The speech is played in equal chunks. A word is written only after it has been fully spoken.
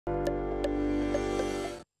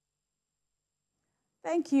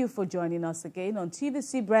Thank you for joining us again on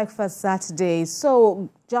TVC Breakfast Saturday. So,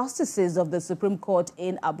 justices of the Supreme Court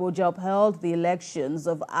in Abuja upheld the elections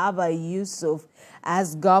of Abba Yusuf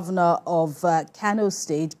as governor of Kano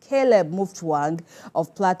State, Caleb Muftwang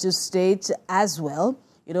of Plateau State as well.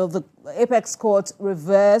 You know, the Apex Court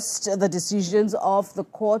reversed the decisions of the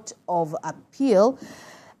Court of Appeal,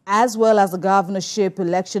 as well as the Governorship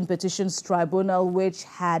Election Petitions Tribunal, which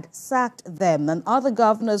had sacked them. And other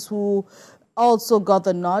governors who also got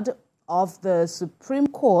the nod of the Supreme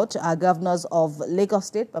Court are governors of Lagos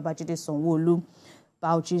State, Babajide Sanwo-Olu,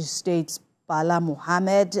 Bauchi State, Bala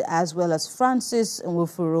Mohammed, as well as Francis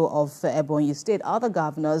Nwufuru of Ebonyi State. Other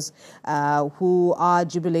governors who are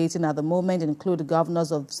jubilating at the moment include the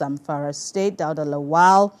governors of Zamfara State, Dauda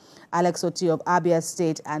Lawal, Alex Oti of Abia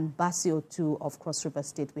State, and Basi Otu of Cross River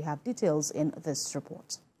State. We have details in this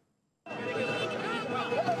report.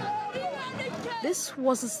 This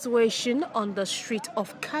was the situation on the street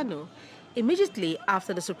of Kano immediately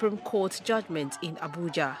after the Supreme Court judgment in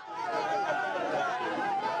Abuja.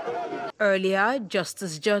 Earlier,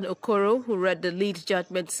 Justice John Okoro, who read the lead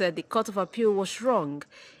judgment, said the Court of Appeal was wrong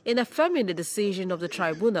in affirming the decision of the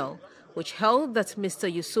tribunal, which held that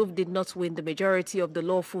Mr. Yusuf did not win the majority of the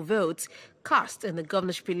lawful votes cast in the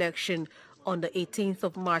governorship election on the 18th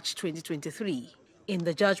of March 2023. In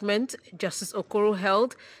the judgment, Justice Okoro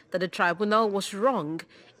held that the tribunal was wrong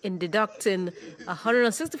in deducting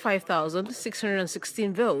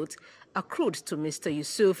 165,616 votes accrued to Mr.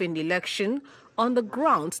 Yusuf in the election on the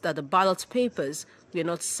grounds that the ballot papers were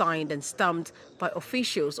not signed and stamped by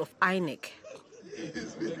officials of INEC.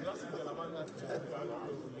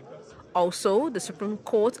 Also, the Supreme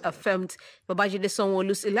Court affirmed Babajide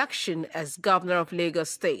Sanwo-Olu's election as governor of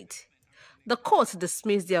Lagos State. The court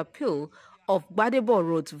dismissed the appeal of Gbadebo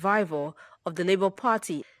Road's rival of the Labour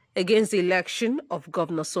Party against the election of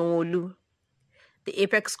Governor Sanwo-Olu. The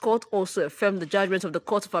Apex Court also affirmed the judgment of the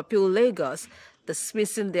Court of Appeal Lagos,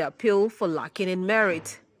 dismissing the appeal for lacking in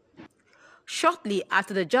merit. Shortly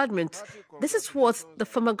after the judgment, this is what the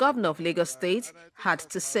former governor of Lagos State had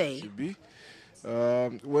to say.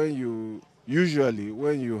 When you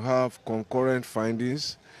have concurrent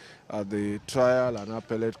findings at the trial and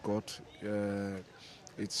appellate court,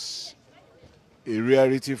 it's a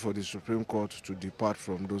rarity for the Supreme Court to depart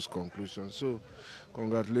from those conclusions. So,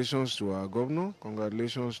 congratulations to our governor,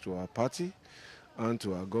 congratulations to our party and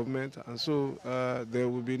to our government. And so, there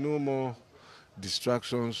will be no more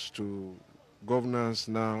distractions to governance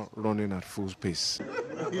now running at full pace.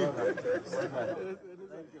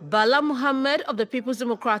 Bala Mohammed of the People's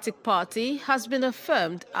Democratic Party has been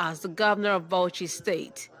affirmed as the governor of Bauchi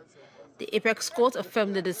State. The Apex Court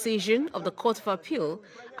affirmed the decision of the Court of Appeal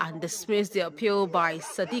and dismissed the appeal by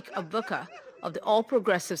Sadiq Abubakar of the All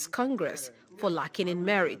Progressives Congress for lacking in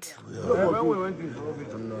merit.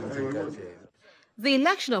 The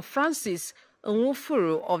election of Francis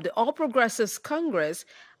Nwufuru of the All Progressives Congress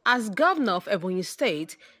as governor of Ebonyi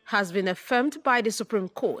State has been affirmed by the Supreme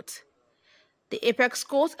Court. The Apex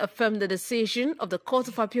Court affirmed the decision of the Court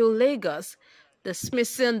of Appeal Lagos,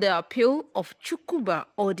 dismissing the appeal of Chukwuba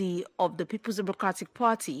Odi of the People's Democratic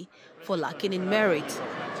Party for lacking in merit.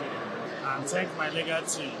 And thank my legal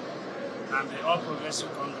team and the All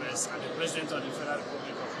Progressive Congress and the President of the Federal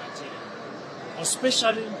Republic of Nigeria.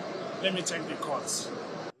 Especially, let me thank the courts.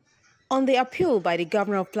 On the appeal by the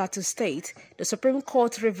governor of Plateau State, the Supreme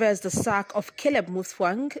Court reversed the sack of Caleb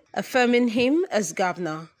Muftwang, affirming him as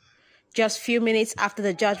governor. Just few minutes after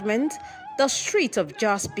the judgment, the street of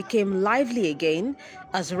Jos became lively again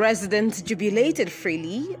as residents jubilated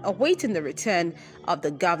freely, awaiting the return of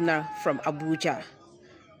the governor from Abuja.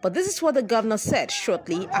 But this is what the governor said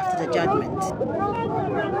shortly after the judgment.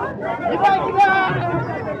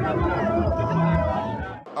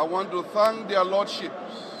 I want to thank their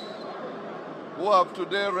lordships who have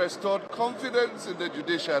today restored confidence in the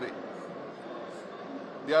judiciary.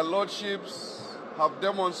 Their lordships have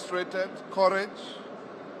demonstrated courage,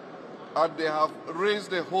 and they have raised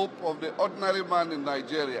the hope of the ordinary man in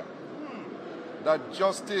Nigeria that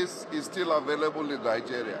justice is still available in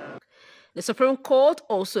Nigeria. The Supreme Court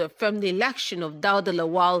also affirmed the election of Dauda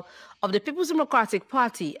Lawal of the People's Democratic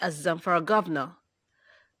Party as Zamfara governor.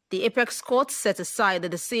 The Apex Court set aside the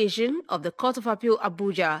decision of the Court of Appeal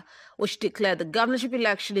Abuja, which declared the governorship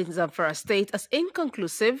election in Zamfara State as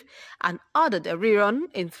inconclusive and ordered a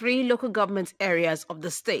rerun in 3 local government areas of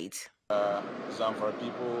the state. Zamfara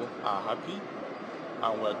people are happy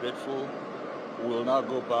and we're grateful. We will now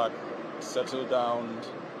go back, settle down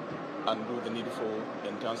and do the needful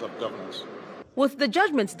in terms of governance. With the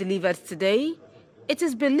judgment delivered today, it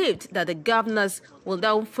is believed that the governors will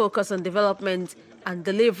now focus on development and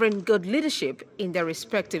delivering good leadership in their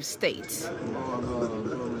respective states.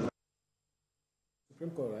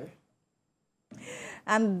 Supreme Court, right?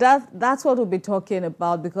 And that's what we'll be talking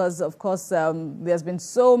about because, of course, there's been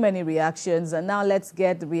so many reactions. And now let's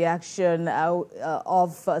get the reaction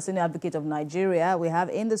of Senior Advocate of Nigeria. We have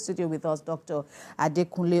in the studio with us Dr.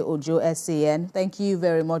 Adekunle Ojo, SAN. Thank you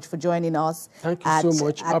very much for joining us. Thank you so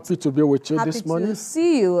much. Happy to be with you this morning. Happy to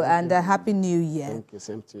see you and Happy New Year. Thank you.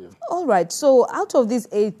 Same to you. All right. So out of these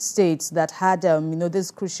 8 states that had, these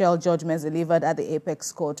crucial judgments delivered at the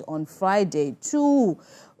Apex Court on Friday, 2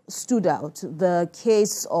 stood out, the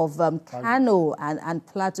case of Kano and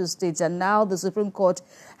Plateau states. And now the Supreme Court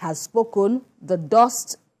has spoken. The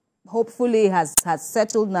dust hopefully has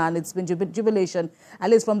settled now, and it's been jubilation, at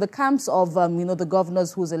least from the camps of, the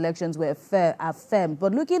governors whose elections were affirmed.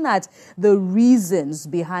 But looking at the reasons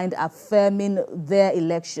behind affirming their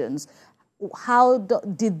elections, how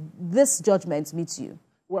did this judgment meet you?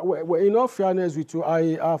 Well, in all fairness with you,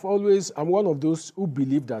 I'm one of those who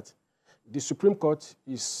believe that the Supreme Court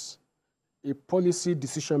is a policy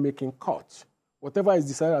decision-making court. Whatever is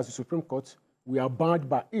decided as the Supreme Court, we are bound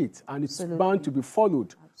by it, and it's bound to be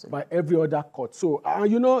followed by every other court. So,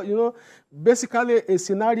 basically a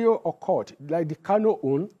scenario occurred, like the Kano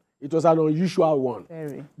one, it was an unusual one.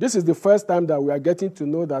 Very. This is the first time that we are getting to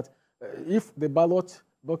know that if the ballot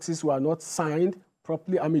boxes were not signed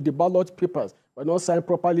properly, the ballot papers were not signed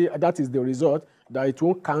properly, that is the result, that it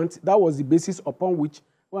won't count. That was the basis upon which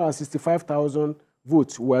 165,000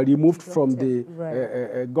 votes were removed from the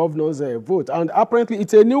governor's vote. And apparently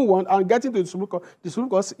it's a new one. And getting to the Supreme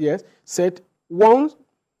Court, yes, said, once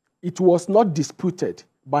it was not disputed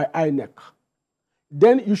by INEC,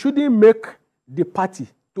 then you shouldn't make the party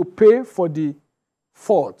to pay for the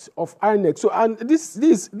fault of INEC. So, and this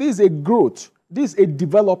is a growth, this is a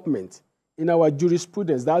development in our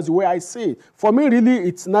jurisprudence. That's the way I say it. For me, really,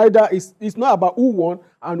 it's not about who won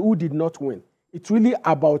and who did not win. It's really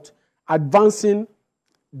about advancing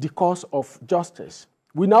the cause of justice.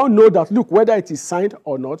 We now know that, look, whether it is signed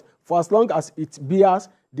or not, for as long as it bears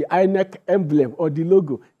the INEC emblem or the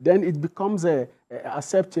logo, then it becomes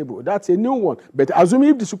acceptable. That's a new one. But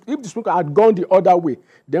assuming if the Supreme Court had gone the other way,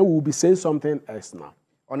 then we will be saying something else now.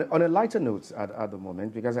 On a lighter note at the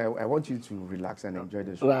moment, because I want you to relax and enjoy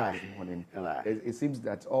the show this morning. It seems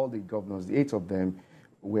that all the governors, the 8 of them,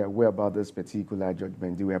 were aware about this particular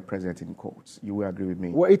judgment. They were present in courts. You will agree with me?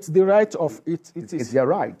 Well, it's the right of it. It's their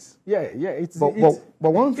right. Yeah.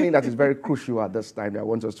 But one thing that is very crucial at this time that I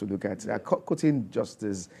want us to look at, quoting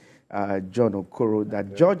Justice John Okoro,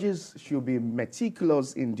 that judges should be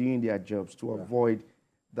meticulous in doing their jobs to avoid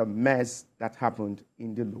the mess that happened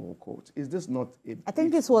in the lower court. Is this not a... I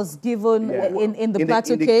think this was given in the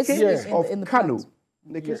Plateau case. In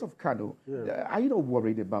the case of Kano, are you not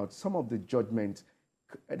worried about some of the judgment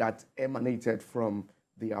that emanated from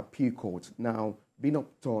the appeal court now being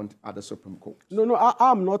upturned at the Supreme Court? No,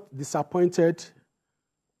 I'm not disappointed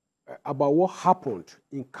about what happened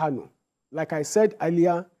in Kano. Like I said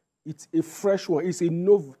earlier, it's a fresh one. It's a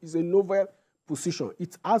novel position.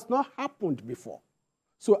 It has not happened before.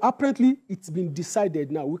 So apparently, it's been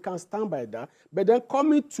decided now. We can stand by that. But then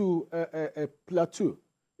coming to a Plateau,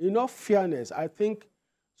 in all fairness, I think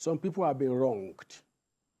some people have been wronged.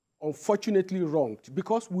 Unfortunately wronged,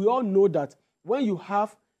 because we all know that when you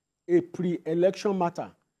have a pre-election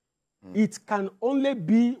matter, it can only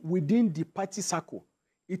be within the party circle.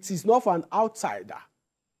 It is not for an outsider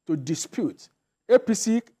to dispute.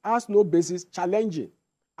 APC has no basis challenging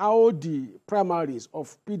how the primaries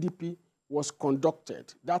of PDP was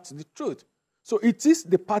conducted. That's the truth. So it is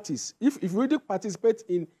the parties. If you really participate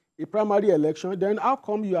in a primary election, then how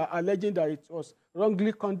come you are alleging that it was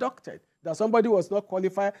wrongly conducted? That somebody was not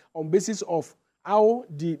qualified on basis of how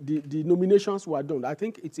the nominations were done. I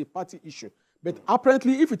think it's a party issue. But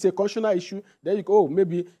apparently, if it's a constitutional issue, then you go,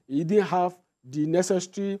 maybe he didn't have the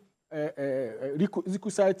necessary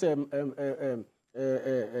requisite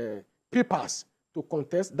papers to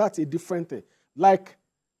contest. That's a different thing. Like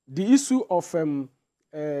the issue of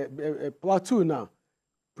Plateau now,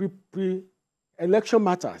 pre-election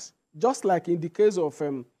matters. Just like in the case of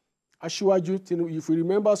Asiwaju, if you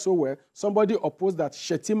remember so well, somebody opposed that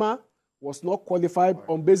Shetima was not qualified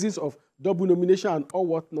on basis of double nomination and all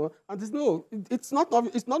whatnot. And it's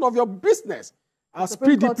none of your business. As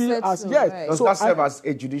PDP, as right. Does that serve as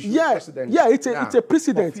a judicial precedent? Yeah, it's a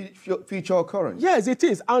precedent. Future occurrence. Yes, it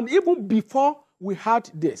is. And even before we had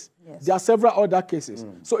this, there are several other cases.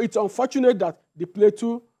 So it's unfortunate that the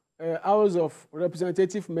Plateau House of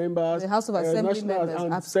Representative members, the House of Assembly members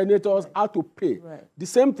and senators had to pay. Right. The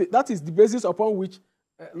same thing. That is the basis upon which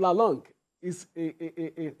Lalong is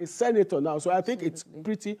a senator now. So I think it's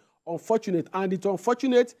pretty unfortunate. And it's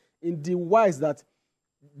unfortunate in the wise that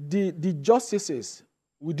the justices,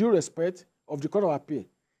 with due respect of the Court of Appeal,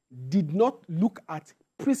 did not look at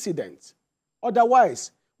precedent.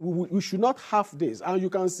 Otherwise, we should not have this. And you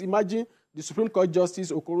can imagine the Supreme Court Justice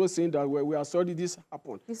Okoro saying that we are sorry this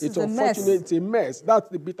happened. It's unfortunate. It's a mess. That's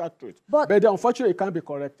the bitter truth. But unfortunately, it can't be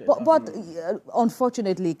corrected. But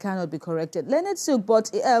unfortunately, it cannot be corrected. Leonard Silk,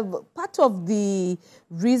 but part of the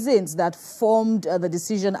reasons that formed the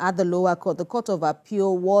decision at the lower court, the Court of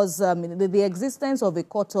Appeal, was the existence of a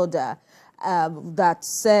court order that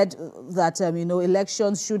said that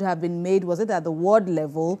elections should have been made. Was it at the ward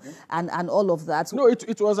level and all of that? No,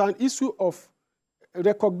 it was an issue of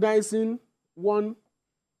recognizing one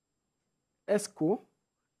ESCO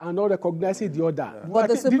and not recognizing the other. But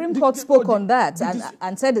the Supreme Court spoke on that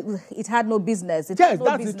and said it had no business. It had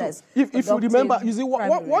no business. If you remember, you see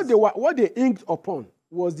what they inked upon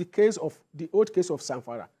was the old case of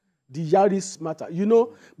Sanfara, the Yaris matter.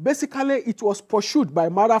 Basically it was pursued by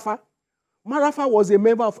Marafa. Marafa was a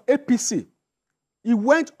member of APC. He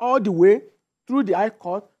went all the way through the High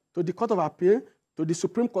Court to the Court of Appeal to the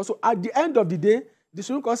Supreme Court. So at the end of the day, the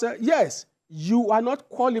Supreme Court said, yes, you are not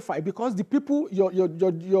qualified because the people,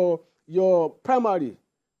 your primary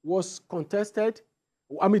was contested.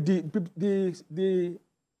 I mean, the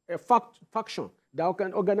faction that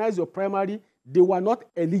can organize your primary, they were not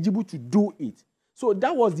eligible to do it. So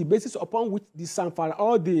that was the basis upon which the Sanfara,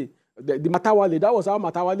 or the Matawale, that was how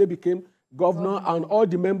Matawale became governor, and all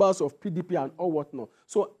the members of PDP and all whatnot.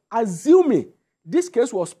 So assuming this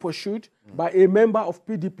case was pursued by a member of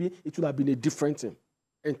PDP, it would have been a different thing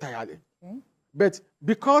entirely. Okay. But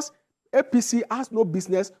because APC has no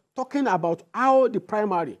business talking about how the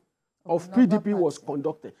primary of PDP was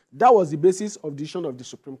conducted, that was the basis of the decision of the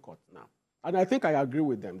Supreme Court now. And I think I agree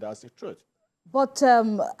with them. That's the truth. But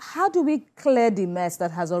how do we clear the mess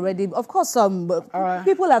that has already... Of course,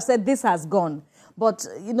 people have said this has gone. But,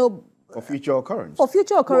 for future occurrence. For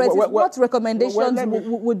future occurrences, what recommendations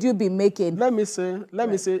would you be making? Let me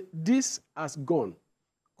say, this has gone,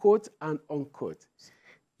 quote and unquote.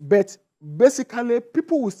 But basically,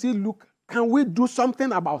 people will still look, can we do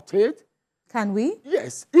something about it? Can we?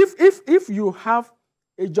 Yes. If you have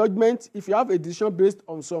a judgment, if you have a decision based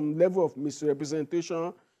on some level of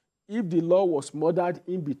misrepresentation, if the law was murdered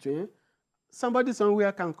in between, somebody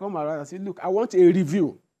somewhere can come around and say, look, I want a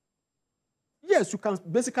review. Yes, you can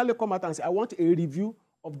basically come out and say, I want a review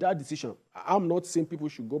of that decision. I'm not saying people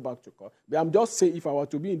should go back to court, but I'm just saying if I were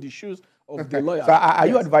to be in the shoes of the lawyer. So are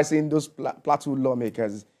you advising those Plateau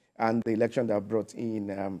lawmakers and the election that brought in,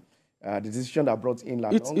 the decision that brought in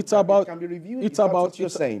it's about, can be reviewed?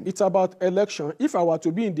 It's about election. If I were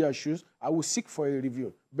to be in their shoes, I would seek for a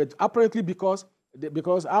review. But apparently because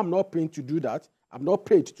I'm not paid to do that,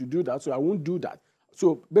 so I won't do that.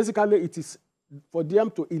 So basically it is for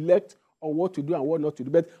them to elect on what to do and what not to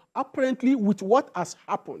do. But apparently with what has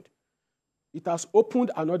happened, it has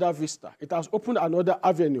opened another vista. It has opened another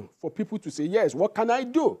avenue for people to say, yes, what can I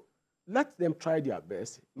do? Let them try their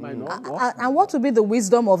best. Might not work. And what would be the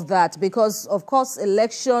wisdom of that? Because, of course,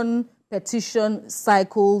 election petition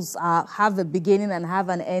cycles have a beginning and have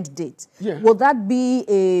an end date. Yeah. Will that be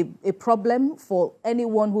a problem for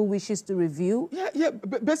anyone who wishes to review? Yeah.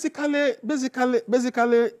 Basically,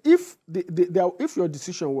 if if your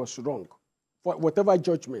decision was wrong, for whatever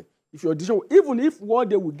judgment, if your decision, even if what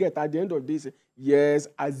they will get at the end of this, yes,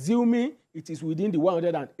 assuming it is within the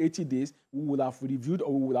 180 days, we will have reviewed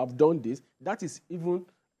or we will have done this, that is even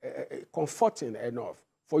comforting enough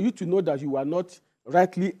for you to know that you are not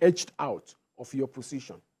rightly edged out of your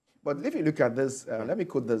position. But if you look at this, let me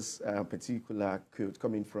quote this particular quote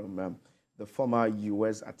coming from the former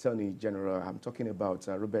U.S. Attorney General. I'm talking about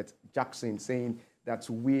Robert Jackson, saying that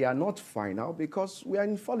we are not final because we are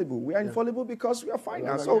infallible. We are infallible because we are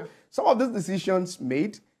final. So some of these decisions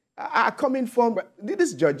made are coming from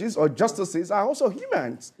these judges or justices are also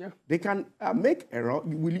humans. Yeah. They can make error.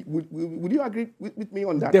 Will you agree with me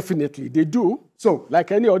on that? Definitely, they do. So,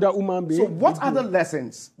 like any other human being. So, what are the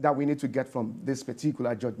lessons that we need to get from this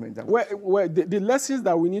particular judgment? The lessons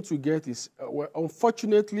that we need to get is,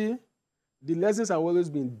 unfortunately, the lessons have always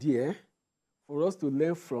been there for us to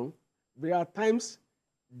learn from. There are times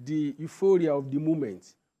the euphoria of the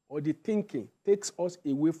moment or the thinking takes us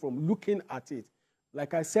away from looking at it.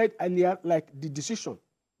 Like I said earlier, like the decision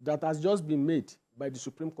that has just been made by the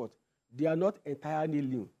Supreme Court, they are not entirely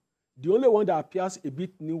new. The only one that appears a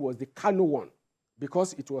bit new was the Kano one,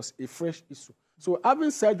 because it was a fresh issue. So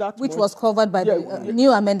having said that... Which was covered by the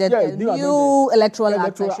new Electoral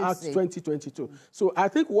Act 2022. So I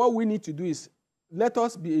think what we need to do is let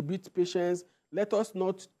us be a bit patient. Let us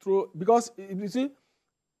not throw, because you see,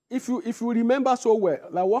 if you remember so well,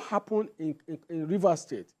 like what happened in Rivers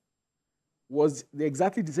State was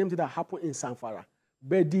exactly the same thing that happened in Zamfara.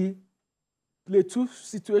 But the Plateau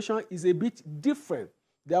situation is a bit different.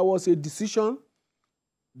 There was a decision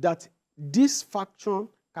that this faction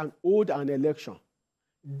can hold an election.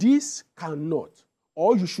 This cannot,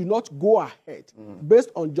 or you should not go ahead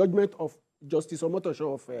based on judgment of Justice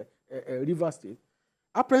Omotosho of Rivers State.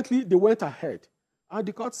 Apparently, they went ahead, and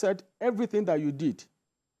the court said everything that you did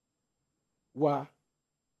were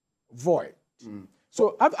void.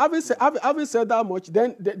 So having said that much,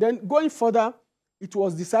 then going further, it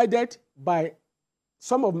was decided by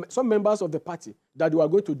some members of the party that they were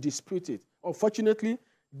going to dispute it. Unfortunately,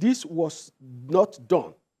 this was not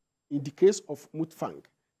done in the case of Muftwang,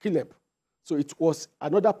 Caleb. So it was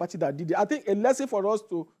another party that did it. I think a lesson for us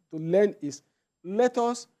to learn is, let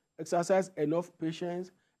us exercise enough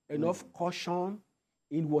patience, enough caution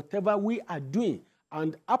in whatever we are doing.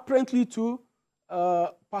 And apparently too,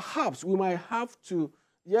 perhaps we might have to,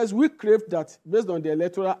 yes, we crave that based on the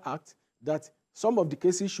Electoral Act, that some of the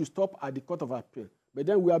cases should stop at the Court of Appeal. But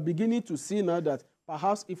then we are beginning to see now that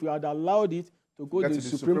perhaps if we had allowed it to go to the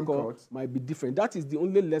Supreme Court, might be different. That is the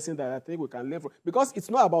only lesson that I think we can learn from. Because it's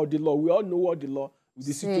not about the law. We all know what the law,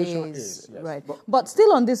 the situation is. Yes. Right. But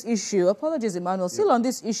still on this issue, apologies, Emmanuel, still on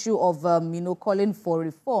this issue of, calling for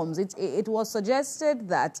reforms, it was suggested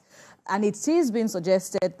that, and it is being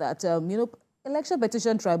suggested that, election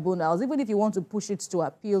petition tribunals, even if you want to push it to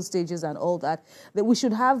appeal stages and all that, that we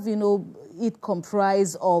should have, it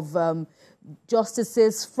comprise of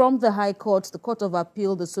justices from the High Court, the Court of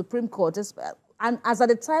Appeal, the Supreme Court, and as at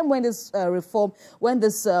the time when this reform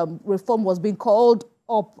was being called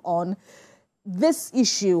up on, this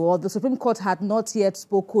issue, or the Supreme Court had not yet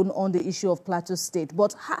spoken on the issue of Plateau State.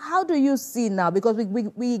 But how do you see now? Because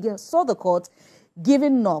we saw the court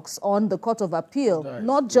giving knocks on the Court of Appeal,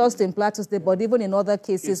 not just in Plateau State, but even in other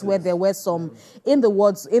cases where there were some, in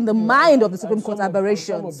the mind of the Supreme Court, aberrations.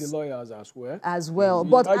 Some of the lawyers as well.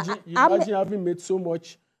 But imagine having made so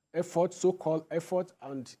much effort, so-called effort,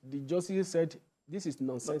 and the justice said, this is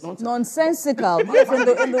nonsensical. Nonsensical. Yes,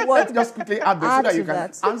 in the word. Just quickly add this so that you can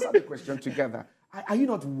answer the question together. Are you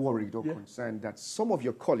not worried or concerned that some of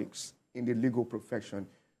your colleagues in the legal profession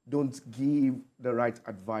don't give the right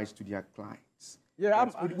advice to their clients? Yeah,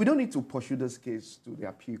 we don't need to pursue this case to the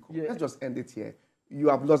appeal court. Let's just end it here. You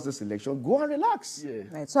have lost this election. Go and relax. Yeah.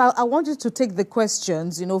 Right. So I want you to take the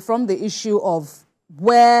questions, from the issue of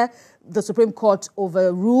where the Supreme Court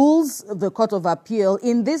overrules the Court of Appeal.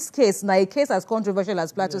 In this case, now a case as controversial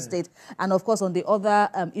as Plateau State, and of course on the other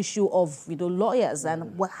issue of lawyers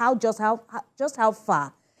and how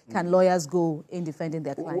far can lawyers go in defending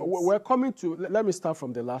their clients? We're coming to. Let me start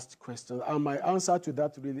from the last question, and my answer to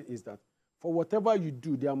that really is that for whatever you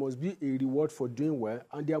do, there must be a reward for doing well,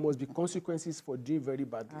 and there must be consequences for doing very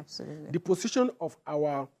badly. Absolutely. The position of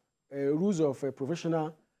our rules of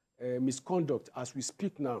professional misconduct as we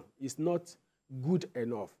speak now is not good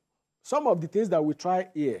enough. Some of the things that we try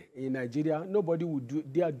here in Nigeria, nobody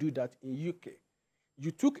would dare do that in UK.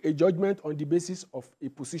 You took a judgment on the basis of a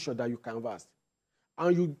position that you canvassed,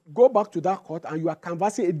 and you go back to that court and you are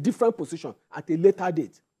canvassing a different position at a later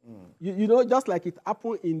date. Just like it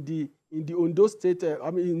happened in the Ondo State,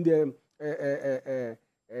 in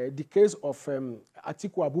the case of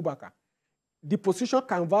Atiku Abubakar. The position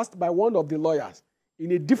canvassed by one of the lawyers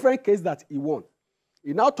in a different case that he won.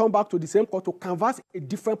 He now turned back to the same court to canvass a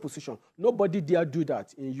different position. Nobody dare do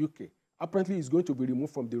that in UK. Apparently, it's going to be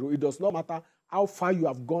removed from the role. It does not matter how far you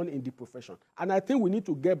have gone in the profession. And I think we need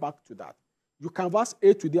to get back to that. You canvass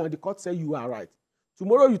A today and the court says you are right.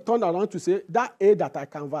 Tomorrow you turn around to say that A that I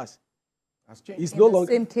canvassed is no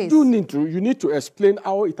longer. Same case. You need to explain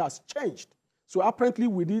how it has changed. So apparently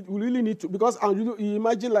we really need to, because you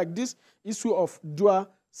imagine like this issue of dual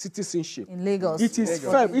citizenship. In Lagos. It is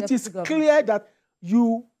firm. It is clear that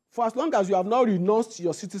you, for as long as you have now renounced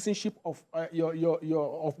your citizenship of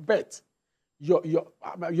of birth,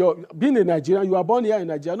 being a Nigerian, you are born here in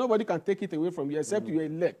Nigeria, nobody can take it away from you except you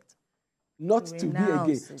elect not to be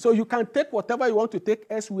again. So you can take whatever you want to take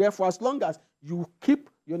elsewhere for as long as you keep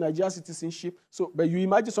your Nigerian citizenship. So, but you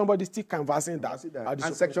imagine somebody still canvassing that.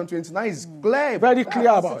 And Section 29 is clear. Very clear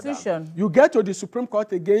about that. You get to the Supreme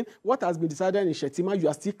Court again, what has been decided in Shetima, you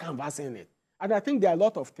are still canvassing it. And I think there are a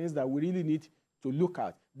lot of things that we really need to look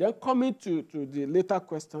at. Then coming to the later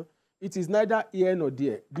question, it is neither here nor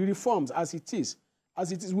there. The reforms, as it is,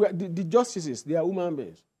 the justices, they are human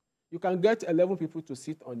beings. You can get 11 people to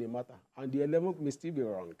sit on the matter, and the 11 may still be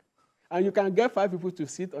wrong. And you can get 5 people to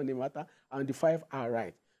sit on the matter, and the 5 are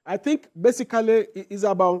right. I think basically it is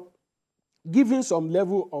about giving some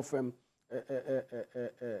level of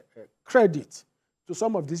credit to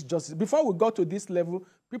some of these justices. Before we got to this level,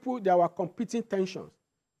 there were competing tensions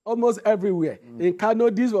almost everywhere. In Kano,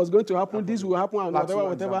 this was going to happen, this will happen, and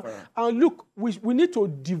whatever. And look, we need to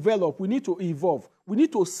develop, we need to evolve, we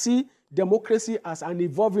need to see democracy as an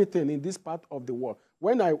evolving thing in this part of the world.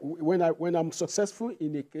 When I'm successful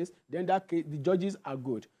in a case, then that case, the judges are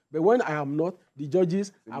good. But when I am not, the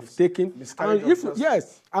judges have taken. And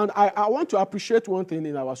and I want to appreciate one thing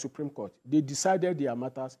in our Supreme Court. They decided their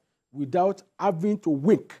matters without having to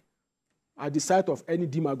wink at the sight of any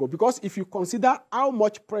demagogue. Because if you consider how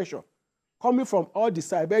much pressure coming from all the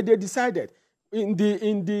sides, but they decided in the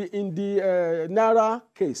Naira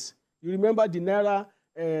case. You remember the Naira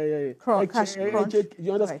cash crunch.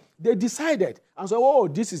 You understand? Right. They decided and so, oh,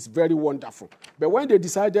 this is very wonderful. But when they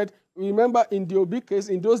decided, remember in the Obi case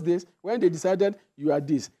in those days, when they decided you are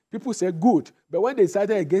this, people say good. But when they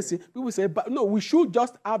decided against it, people say, but no, we should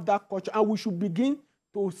just have that culture and we should begin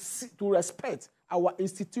to respect our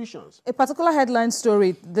institutions. A particular headline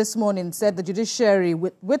story this morning said the judiciary,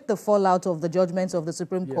 with the fallout of the judgments of the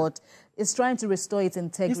Supreme Court, is trying to restore its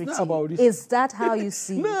integrity. It's not about this. Is that how you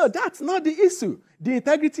see it? No, that's not the issue. The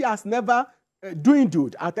integrity has never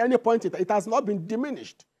dwindled at any point. It has not been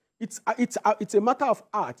diminished. It's a matter of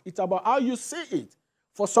art. It's about how you see it.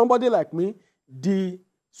 For somebody like me, the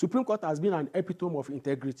Supreme Court has been an epitome of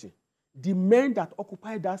integrity. The men that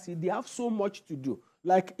occupy that seat, they have so much to do.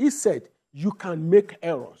 Like he said, you can make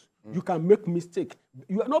errors. You can make mistakes.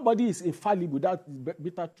 Nobody is infallible, that's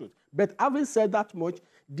bitter truth. But having said that much,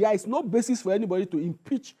 there is no basis for anybody to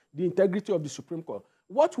impeach the integrity of the Supreme Court.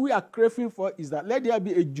 What we are craving for is that let there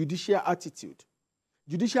be a judicial attitude.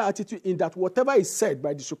 Judicial attitude in that whatever is said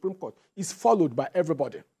by the Supreme Court is followed by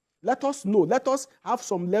everybody. Let us know. Let us have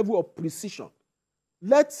some level of precision.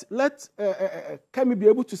 Let Kemi be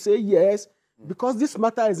able to say yes, because this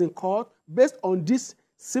matter is in court based on this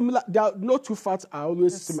similar. There are no two facts are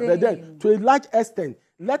always similar. Then, to a large extent,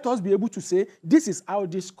 let us be able to say this is how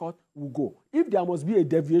this court will go. If there must be a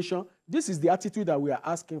deviation, this is the attitude that we are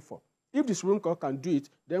asking for. If the Supreme Court can do it,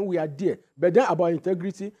 then we are there. But then about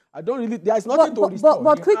integrity, I don't really, there is nothing to restore.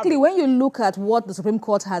 But quickly, when you look at what the Supreme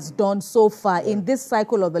Court has done so far in this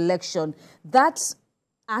cycle of election, that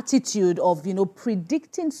attitude of,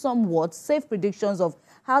 predicting somewhat, safe predictions of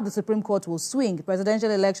how the Supreme Court will swing,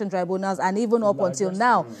 presidential election tribunals, and even up until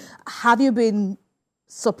now, have you been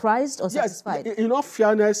surprised or satisfied? Yes, in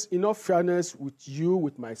all fairness with you,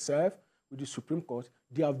 with myself, with the Supreme Court,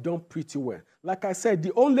 they have done pretty well. Like I said,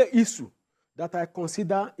 the only issue that I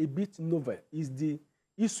consider a bit novel is the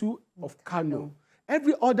issue of Kano.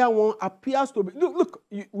 Every other one appears to be, look,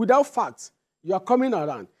 without facts, you are coming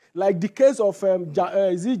around. Like the case of,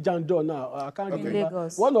 is it Jando now? I can't remember.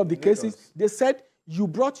 Lagos. One of the cases, they said you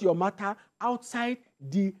brought your matter outside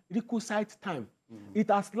the requisite time. It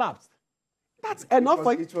has lapsed. That's enough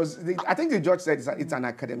for it. I think the judge said it's an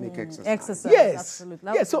academic exercise. Yes.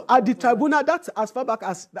 Absolutely. Yes. So at the tribunal, that's as far back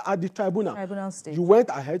as at the tribunal. Stage. You went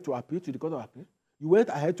ahead to appeal to the Court of Appeal. You went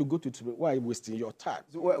ahead to go to the tribunal. Why are you wasting your time?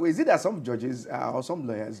 So, is it that some judges or some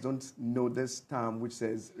lawyers don't know this term which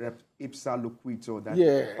says ipsa loquitur,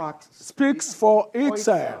 that fact speaks for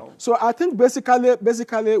itself? So I think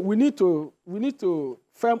basically we need to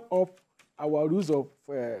firm up our rules of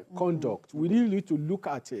conduct. We really need to look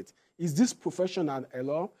at it. Is this professional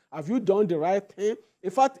alone? Have you done the right thing? In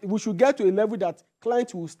fact, we should get to a level that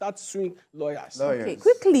clients will start suing lawyers. Okay,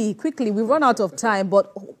 quickly, we've run out of time,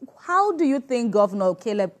 but how do you think Governor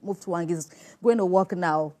Caleb Muftwang is going to work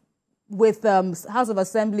now with House of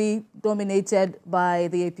Assembly dominated by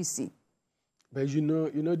the APC? But you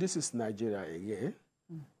know, this is Nigeria again.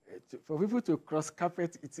 For people to cross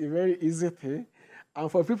carpet, it's a very easy thing. And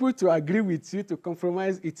for people to agree with you, to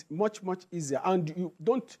compromise, it's much, much easier. And you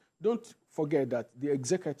don't forget that the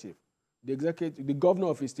governor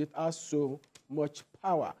of a state has so much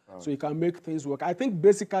power, so he can make things work. I think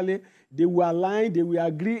basically they will align, they will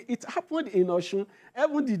agree. It happened in Osun.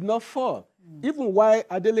 Heaven did not fall. Even while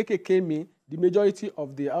Adeleke came in, the majority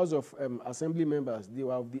of the House of Assembly members, they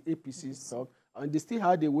were of the APC stock, and they still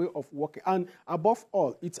had a way of working. And above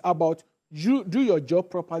all, it's about you do your job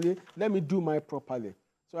properly, let me do mine properly.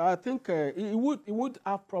 So I think he would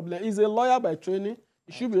have problem. He's a lawyer by training.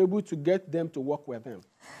 He should be able to get them to work with him.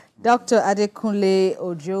 Dr. Adekunle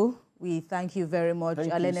Ojo, we thank you very much,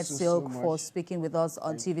 Alenet Silk, for speaking with us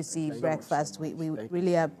on TVC Breakfast. We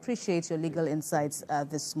really appreciate your legal insights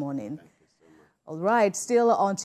this morning. All right, still on